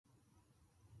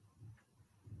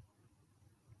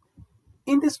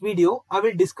In this video, I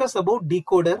will discuss about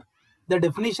decoder, the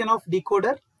definition of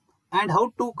decoder, and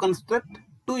how to construct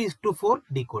 2:4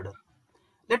 decoder.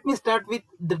 Let me start with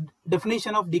the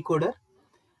definition of decoder.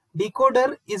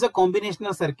 Decoder is a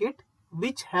combinational circuit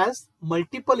which has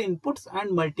multiple inputs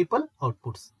and multiple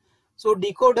outputs. So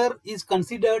decoder is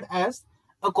considered as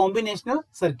a combinational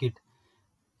circuit.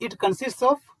 It consists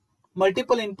of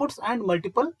multiple inputs and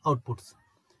multiple outputs.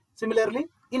 Similarly,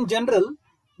 in general,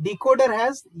 decoder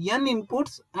has n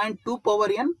inputs and 2 power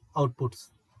n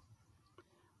outputs.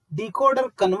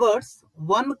 Decoder converts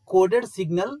one coded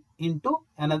signal into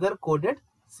another coded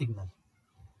signal.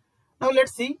 Now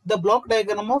let's see the block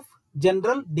diagram of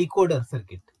general decoder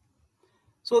circuit.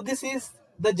 So this is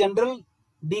the general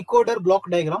decoder block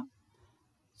diagram.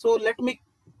 So let me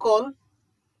call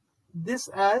this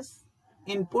as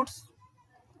inputs.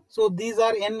 So these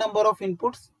are n number of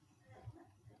inputs.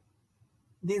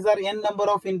 These are n number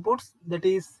of inputs, that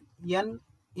is n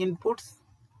inputs,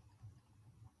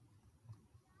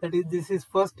 that is this is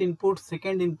first input,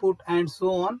 second input, and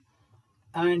so on,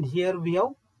 and here we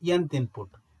have nth input.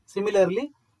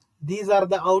 Similarly, these are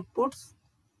the outputs.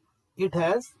 It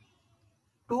has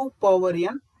 2 power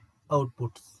n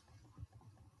outputs.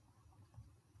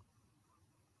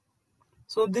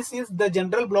 So this is the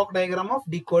general block diagram of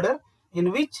decoder,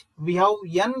 in which we have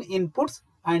n inputs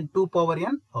and 2 power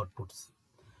n outputs.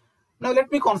 Now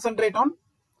let me concentrate on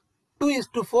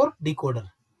 2:4 decoder.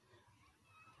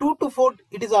 2:4,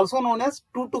 it is also known as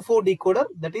 2:4 decoder,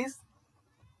 that is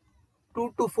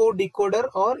 2:4 decoder,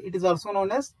 or it is also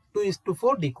known as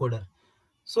 2:4 decoder.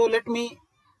 So let me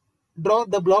draw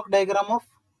the block diagram of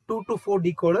 2:4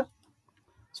 decoder.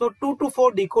 So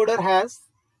 2:4 decoder has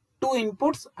 2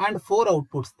 inputs and 4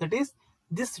 outputs, that is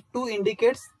this 2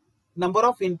 indicates number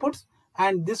of inputs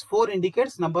and this 4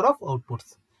 indicates number of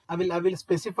outputs. I will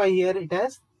specify here it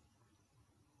as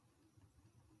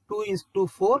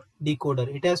 2:4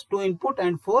 decoder. It has 2 input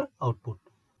and 4 output.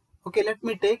 Okay, let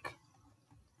me take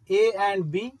A and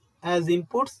B as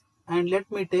inputs, and let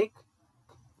me take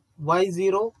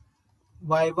Y0,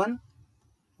 Y1,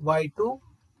 Y2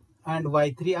 and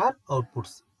Y3 are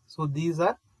outputs. So these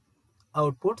are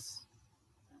outputs,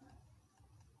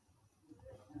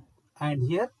 and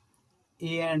here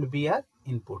A and B are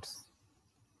inputs.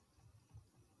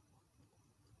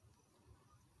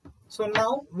 So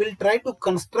now we'll try to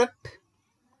construct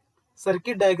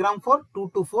circuit diagram for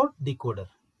 2:4 decoder.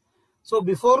 So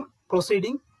before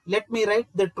proceeding, let me write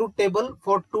the truth table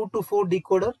for 2:4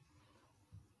 decoder.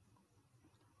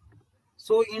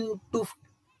 So in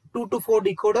 2:4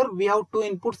 decoder, we have 2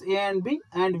 inputs A and B,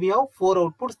 and we have 4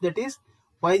 outputs, that is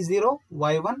Y0,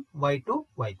 Y1, Y2,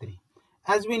 Y3.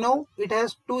 As we know, it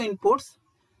has 2 inputs.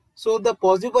 So the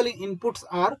possible inputs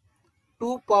are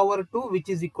 2 power 2, which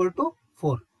is equal to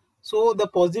 4. So the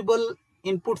possible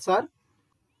inputs are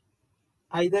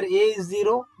either A is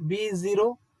 0, B is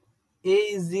 0, A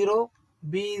is 0,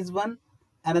 B is 1.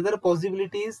 Another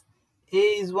possibility is A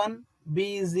is 1,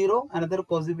 B is 0. Another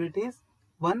possibility is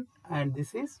 1, and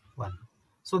this is 1.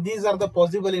 So these are the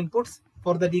possible inputs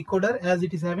for the decoder, as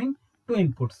it is having 2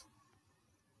 inputs.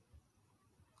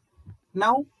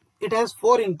 Now it has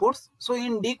 4 inputs. So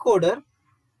in decoder,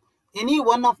 any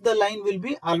one of the line will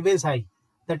be always high.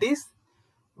 That is,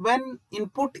 when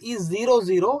input is 0,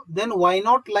 0, then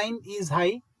Y0 line is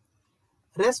high.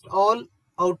 Rest all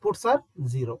outputs are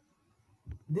 0.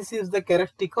 This is the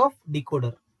characteristic of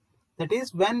decoder. That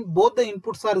is, when both the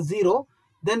inputs are 0,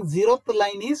 then 0th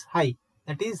line is high.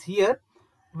 That is, here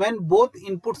when both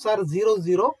inputs are 0,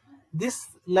 0, this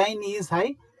line is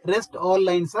high. Rest all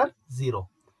lines are 0.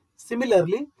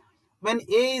 Similarly, when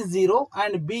A is 0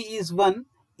 and B is 1,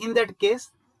 in that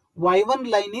case Y1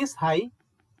 line is high.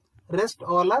 Rest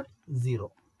all are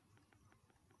 0.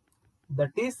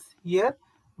 That is, here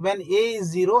when A is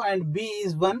 0 and B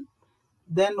is 1,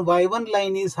 then Y1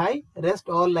 line is high. Rest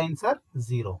all lines are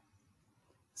 0.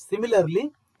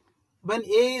 Similarly, when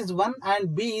A is 1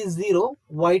 and B is 0,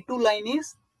 Y2 line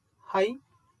is high.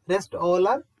 Rest all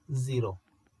are 0.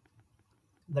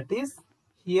 That is,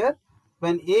 here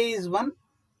when A is 1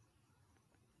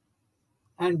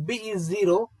 and B is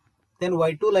 0, then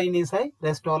Y2 line is high.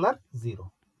 Rest all are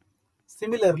 0.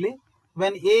 Similarly,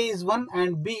 when A is 1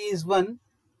 and B is 1,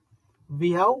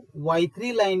 we have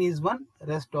Y3 line is 1.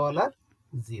 Rest all are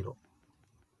 0.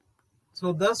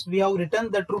 So thus we have written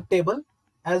the truth table.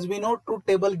 As we know, truth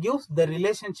table gives the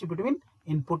relationship between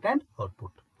input and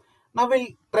output. Now we'll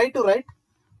try to write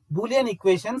Boolean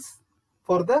equations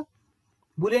for the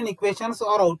Boolean equations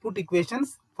or output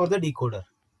equations for the decoder.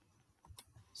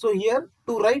 So here,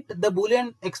 to write the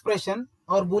Boolean expression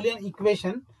or Boolean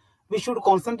equation, we should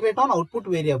concentrate on output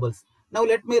variables. Now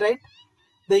let me write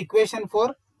the equation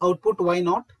for output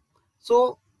y0.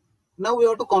 So now we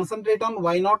have to concentrate on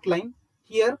y0 line.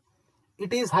 Here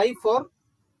it is high for,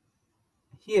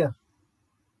 here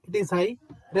it is high,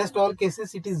 rest all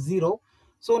cases it is 0.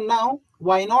 So now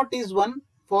y0 is 1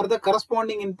 for the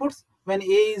corresponding inputs when a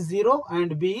is 0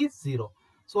 and b is 0.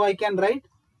 So I can write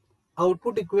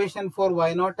output equation for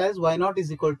y0 as y0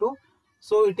 is equal to,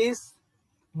 so it is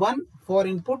 1 for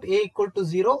input a equal to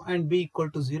 0 and b equal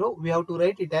to 0. We have to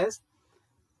write it as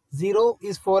 0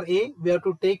 is for a, we have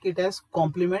to take it as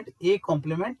complement, a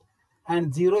complement,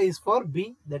 and 0 is for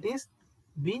b, that is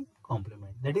b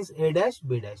complement, that is a dash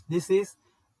b dash. This is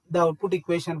the output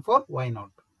equation for y0.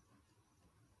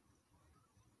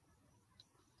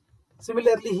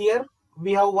 Similarly, here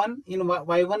we have 1 in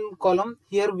y1 column,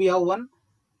 here we have 1,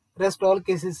 rest all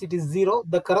cases it is 0.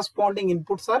 The corresponding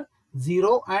inputs are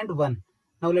 0 and 1.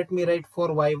 Now let me write for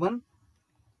y1,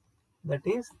 that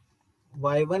is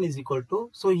y1 is equal to,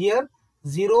 so here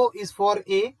 0 is for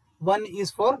a, 1 is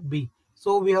for b.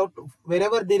 So we have to,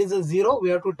 wherever there is a 0, we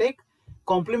have to take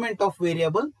complement of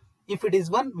variable. If it is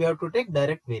 1, we have to take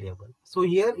direct variable. So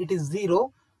here it is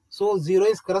 0, so 0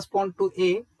 is correspond to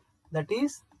a, that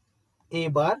is a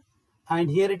bar, and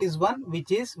here it is 1,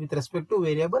 which is with respect to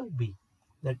variable b,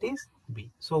 that is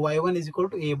b. So y1 is equal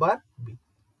to a bar b.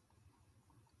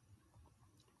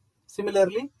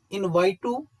 Similarly, in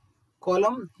y2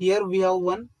 column, here we have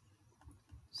 1.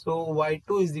 So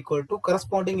y2 is equal to,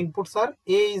 corresponding inputs are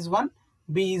a is 1,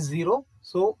 b is 0.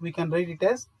 So we can write it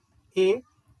as a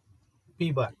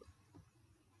b bar.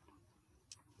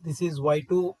 This is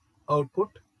y2 output.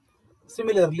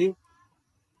 Similarly,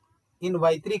 in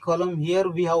y3 column, here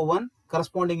we have 1.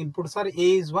 Corresponding inputs are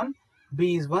a is 1,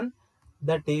 b is 1.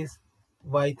 That is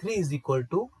y3 is equal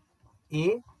to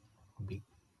a b.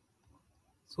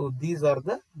 So these are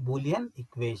the Boolean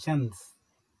equations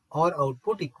or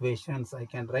output equations. I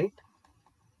can write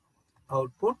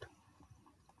output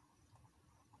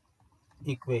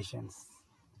equations.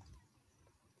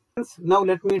 Now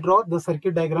let me draw the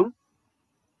circuit diagram.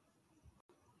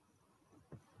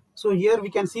 So here we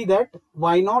can see that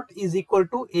y0 is equal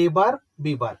to a bar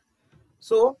b bar.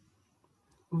 So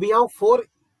we have 4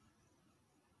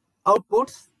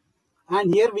 outputs,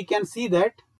 and here we can see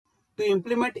that to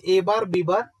implement a bar b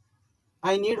bar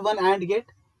I need one AND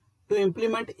gate. To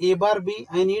implement a bar b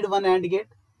I need one AND gate.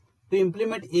 To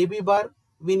implement ab bar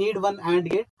we need one AND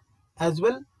gate as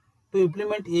well. To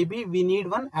implement ab we need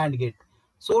one AND gate.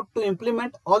 So to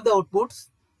implement all the outputs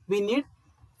we need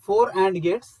 4 AND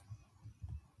gates,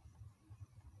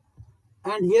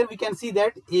 and here we can see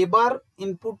that a bar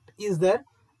input is there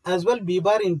as well b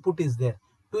bar input is there.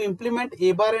 To implement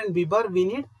a bar and b bar we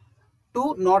need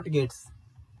 2 NOT gates.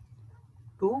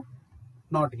 2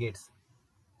 NOT gates.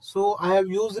 So I have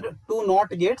used 2 NOT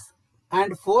gates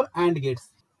and 4 AND gates.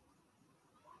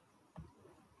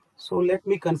 So let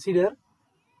me consider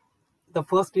the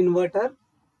first inverter.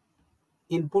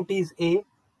 Input is A.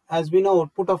 As we know,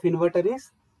 output of inverter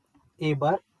is A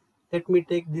bar. Let me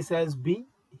take this as B.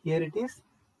 Here it is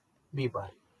B bar.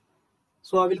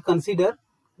 So I will consider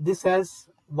this as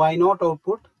Y0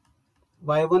 output,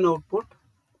 Y1 output,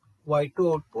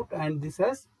 Y2 output, and this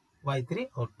as Y3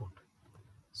 output.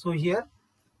 So here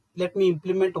let me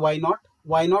implement Y0.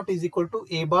 Y0 is equal to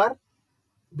A bar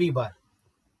B bar.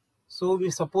 So we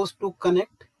are supposed to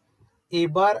connect A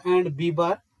bar and B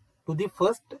bar to the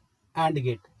first AND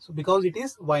gate. So because it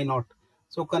is Y0.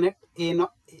 So connect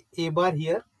A bar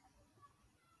here.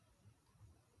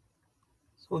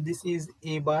 So this is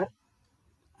A bar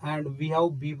and we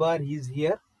have B bar is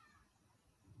here.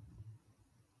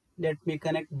 Let me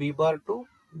connect B bar to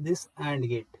this AND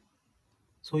gate.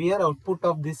 So here output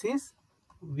of this is,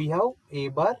 we have A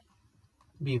bar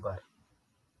B bar.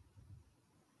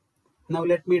 Now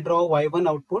let me draw Y1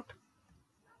 output.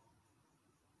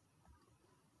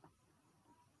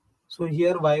 So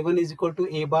here Y1 is equal to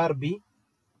A bar B.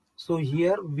 So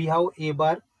here we have A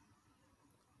bar.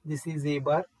 This is A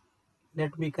bar.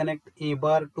 Let me connect A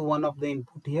bar to one of the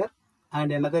input here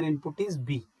and another input is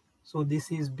B. So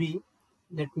this is B.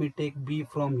 Let me take B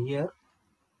from here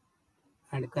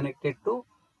and connect it to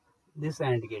this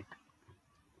AND gate.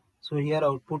 So here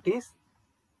output is,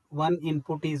 one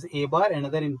input is A bar,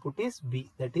 another input is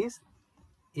B, that is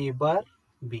A bar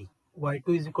B.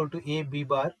 Y2 is equal to A B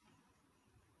bar.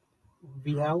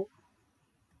 We have,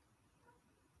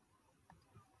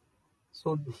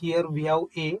 so here we have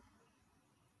A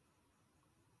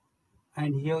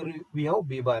and here we have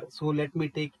B bar. So let me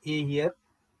take A here.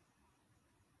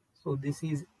 So this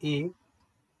is A.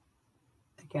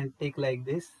 I can take like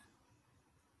this.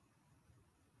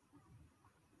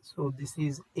 So this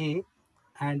is A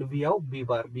and we have B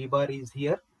bar. B bar is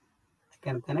here. I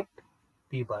can connect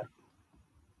B bar.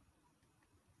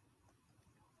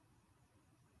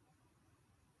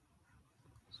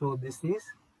 So this is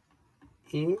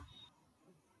A,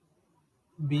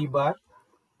 B bar.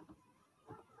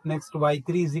 Next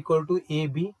Y3 is equal to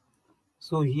AB.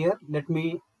 So here let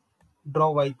me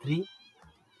draw Y3.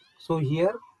 So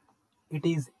here it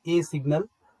is A signal.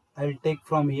 I will take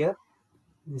from here.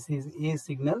 This is A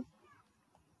signal,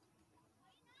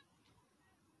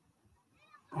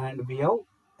 and we have,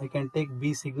 I can take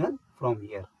B signal from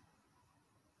here.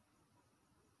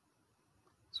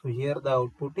 So here the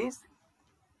output is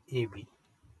AB.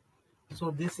 So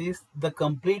this is the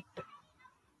complete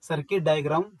circuit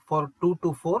diagram for 2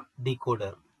 to 4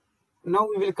 decoder. Now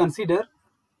we will consider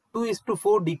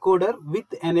 2:4 decoder with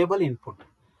enable input.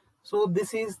 So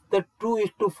this is the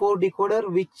 2:4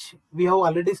 decoder which we have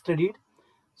already studied.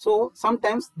 So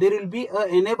sometimes there will be a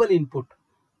enable input.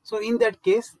 So in that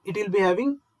case it will be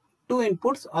having two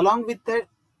inputs. Along with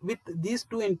these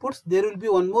two inputs there will be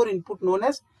one more input known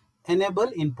as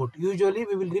enable input. Usually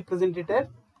we will represent it as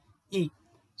E.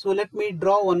 So let me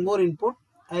draw one more input.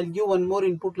 I'll give one more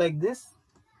input like this.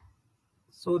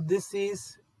 So this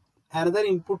is another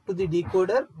input to the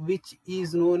decoder which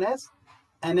is known as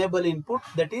enable input,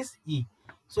 that is E.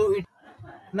 So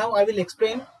now I will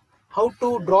explain how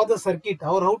to draw the circuit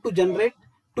or how to generate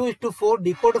 2:4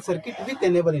 decoder circuit with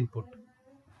enable input.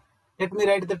 Let me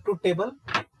write the truth table.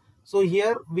 So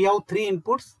here we have three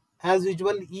inputs. As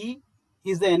usual, E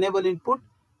is the enable input.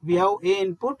 We have A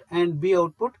input and B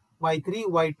output. Y3,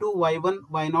 Y2, Y1,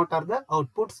 Y0 are the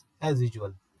outputs as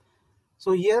usual.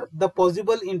 So here the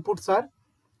possible inputs are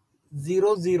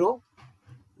 0, 0,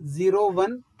 0,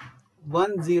 1,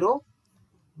 1, 0,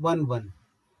 1, 1.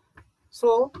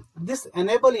 So this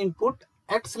enable input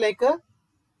acts like a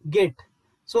gate.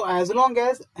 So as long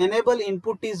as enable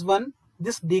input is 1,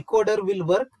 this decoder will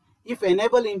work. If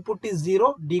enable input is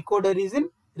 0, decoder is in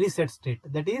reset state.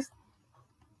 That is,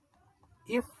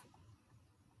 if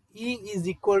E is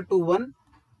equal to 1,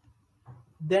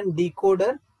 then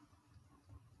decoder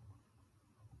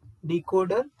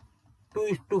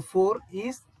 2:4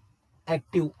 is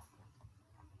active.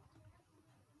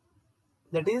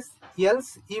 That is,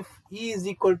 else if E is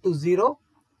equal to 0,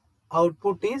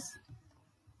 output is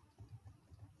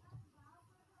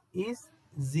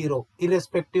 0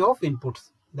 irrespective of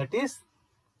inputs. That is,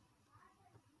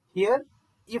 here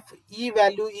if E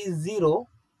value is 0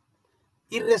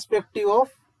 irrespective of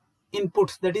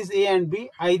inputs, that is A and B,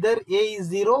 either A is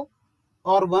 0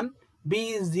 or 1, B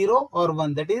is 0 or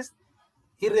 1, that is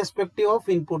irrespective of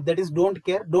input, that is don't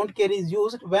care. Don't care is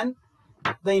used when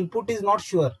the input is not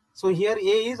sure. So here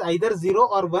A is either 0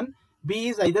 or 1, B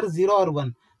is either 0 or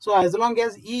 1. So as long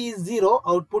as E is 0,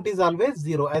 output is always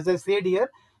 0. As I said here,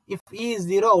 if E is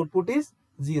 0, output is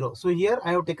 0. So here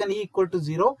I have taken E equal to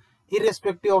 0,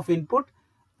 irrespective of input,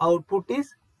 output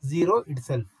is 0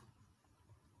 itself.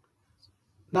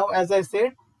 Now as I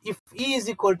said, if E is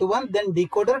equal to 1, then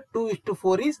decoder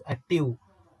 2:4 is active.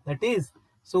 That is,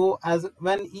 so as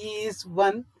when E is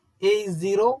 1, A is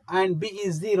 0 and B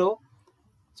is 0.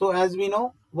 So as we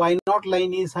know, Y0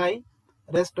 line is high,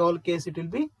 rest all case it will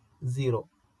be 0.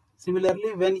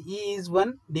 Similarly, when E is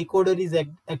 1, decoder is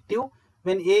active.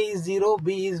 When A is 0,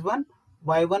 B is 1,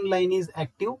 Y1 line is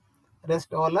active,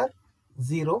 rest all are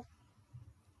 0.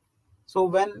 So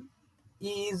when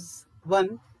E is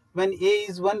 1, when A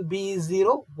is 1, B is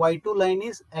 0, Y2 line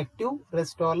is active,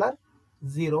 rest all are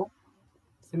 0.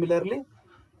 Similarly,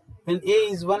 when A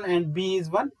is 1 and B is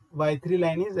 1, Y3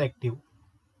 line is active.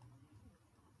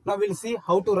 Now we'll see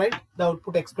how to write the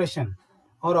output expression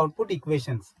or output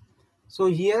equations. So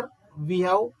here we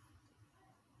have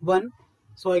 1.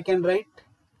 So I can write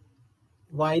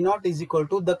Y0 is equal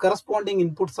to, the corresponding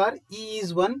inputs are E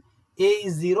is 1, A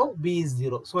is 0, B is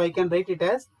 0. So I can write it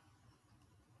as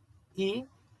E,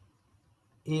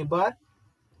 A bar,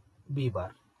 B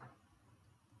bar.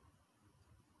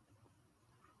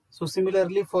 So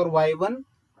similarly for Y1,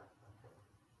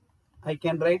 I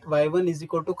can write Y1 is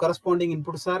equal to, corresponding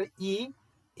inputs are E,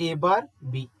 A bar,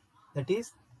 B. That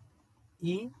is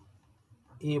E,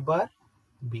 A bar,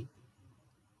 B.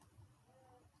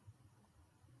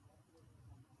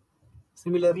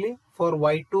 Similarly for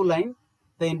Y2 line,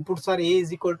 the inputs are A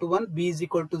is equal to 1, B is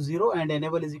equal to 0 and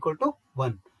enable is equal to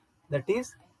 1. That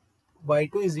is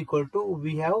Y2 is equal to,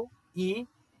 we have E,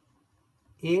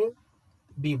 A,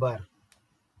 B bar.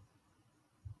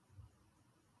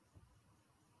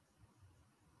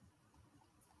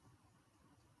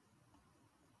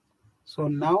 So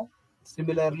now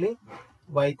similarly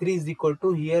Y3 is equal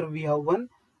to, here we have 1,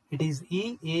 it is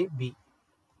E, A, B.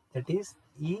 That is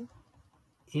E,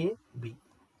 A, B.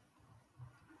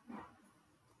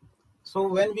 So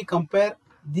when we compare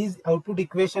these output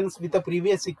equations with the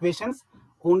previous equations,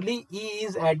 only E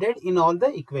is added in all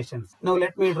the equations. Now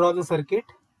let me draw the circuit.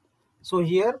 So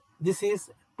here this is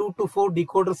 2 to 4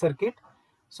 decoder circuit.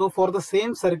 So for the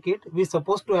same circuit, we are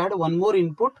supposed to add one more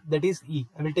input, that is E.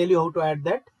 I will tell you how to add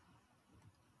that.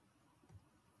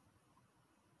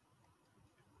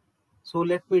 So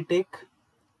let me take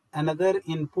another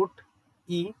input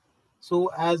E. So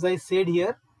as I said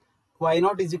here,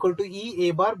 Y0 is equal to E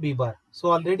A bar B bar.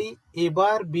 So already A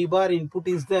bar B bar input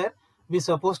is there. We are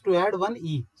supposed to add one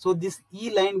E. So this E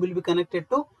line will be connected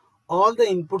to all the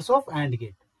inputs of AND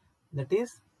gate. That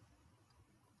is,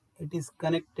 it is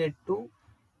connected to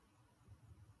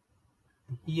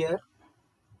here.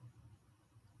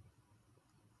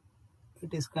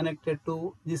 It is connected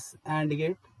to this AND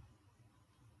gate.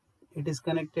 It is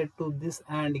connected to this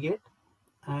AND gate,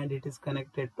 and it is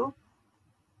connected to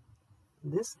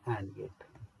this AND gate.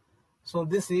 So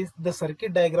this is the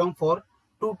circuit diagram for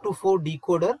 2 to 4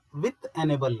 decoder with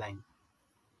enable line.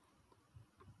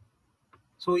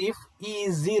 So if E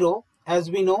is 0,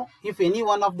 as we know, if any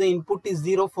one of the input is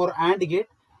 0 for AND gate,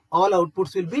 all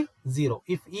outputs will be 0.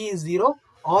 If E is 0,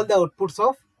 all the outputs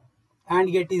of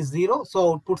AND gate is 0,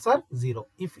 so outputs are 0.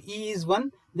 If E is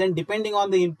 1, then depending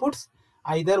on the inputs,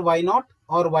 either Y0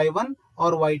 or Y1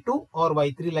 or Y2 or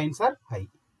Y3 lines are high.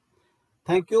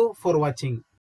 Thank you for watching.